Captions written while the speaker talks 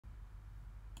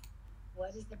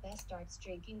What is the best darts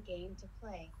drinking game to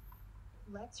play?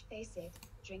 Let's face it,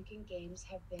 drinking games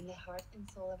have been the heart and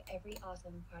soul of every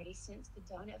awesome party since the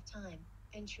dawn of time,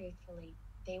 and truthfully,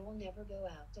 they will never go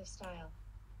out of style.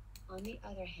 On the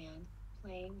other hand,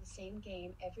 playing the same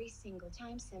game every single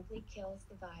time simply kills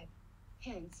the vibe.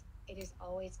 Hence, it is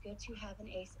always good to have an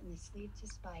ace in the sleeve to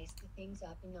spice the things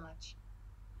up a notch.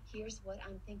 Here's what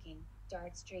I'm thinking: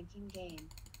 darts drinking game.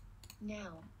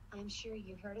 Now, I'm sure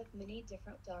you heard of many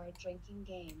different dart drinking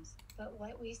games, but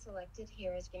what we selected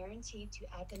here is guaranteed to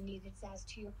add the needed zazz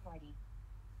to your party.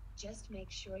 Just make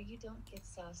sure you don't get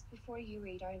sauced before you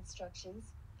read our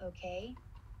instructions, okay?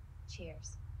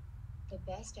 Cheers. The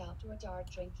best outdoor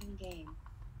dart drinking game.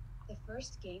 The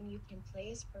first game you can play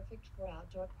is perfect for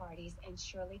outdoor parties and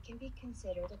surely can be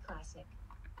considered a classic.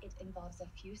 It involves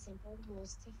a few simple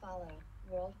rules to follow,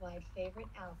 worldwide favorite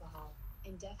alcohol,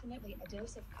 and definitely a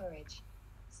dose of courage.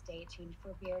 Stay tuned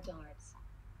for beer darts.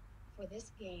 For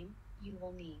this game, you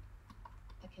will need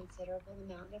a considerable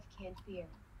amount of canned beer,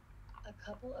 a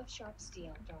couple of sharp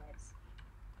steel darts.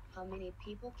 How many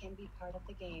people can be part of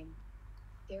the game?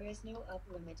 There is no up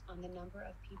limit on the number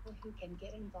of people who can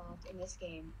get involved in this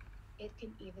game. It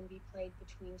can even be played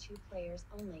between two players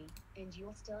only, and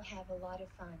you'll still have a lot of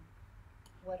fun.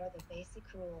 What are the basic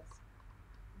rules?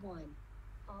 1.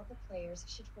 All the players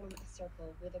should form a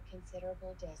circle with a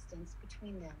considerable distance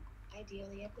between them,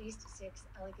 ideally at least 6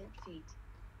 elegant feet.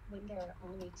 When there are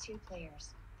only two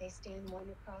players, they stand one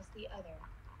across the other.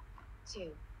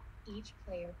 2. Each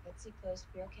player puts a closed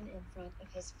beer can in front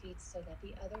of his feet so that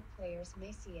the other players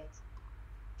may see it.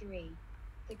 3.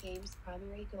 The game's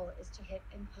primary goal is to hit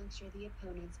and puncture the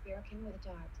opponent's beer can with a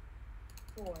dart.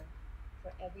 4.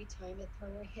 For every time a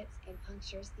thrower hits and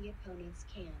punctures the opponent's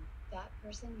can, that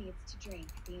person needs to drink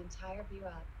the entire beer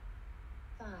up.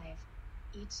 5.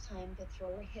 Each time the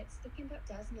thrower hits the can but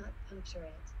does not puncture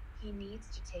it, he needs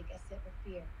to take a sip of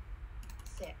beer.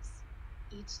 6.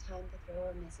 Each time the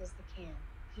thrower misses the can,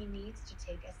 he needs to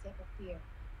take a sip of beer.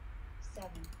 7.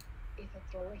 If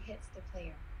a thrower hits the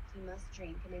player, he must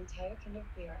drink an entire can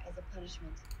of beer as a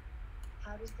punishment.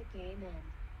 How does the game end?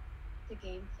 The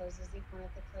game closes if one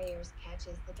of the players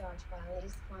catches the dart while it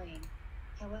is flying.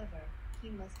 However, he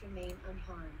must remain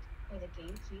unharmed, or the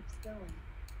game keeps going.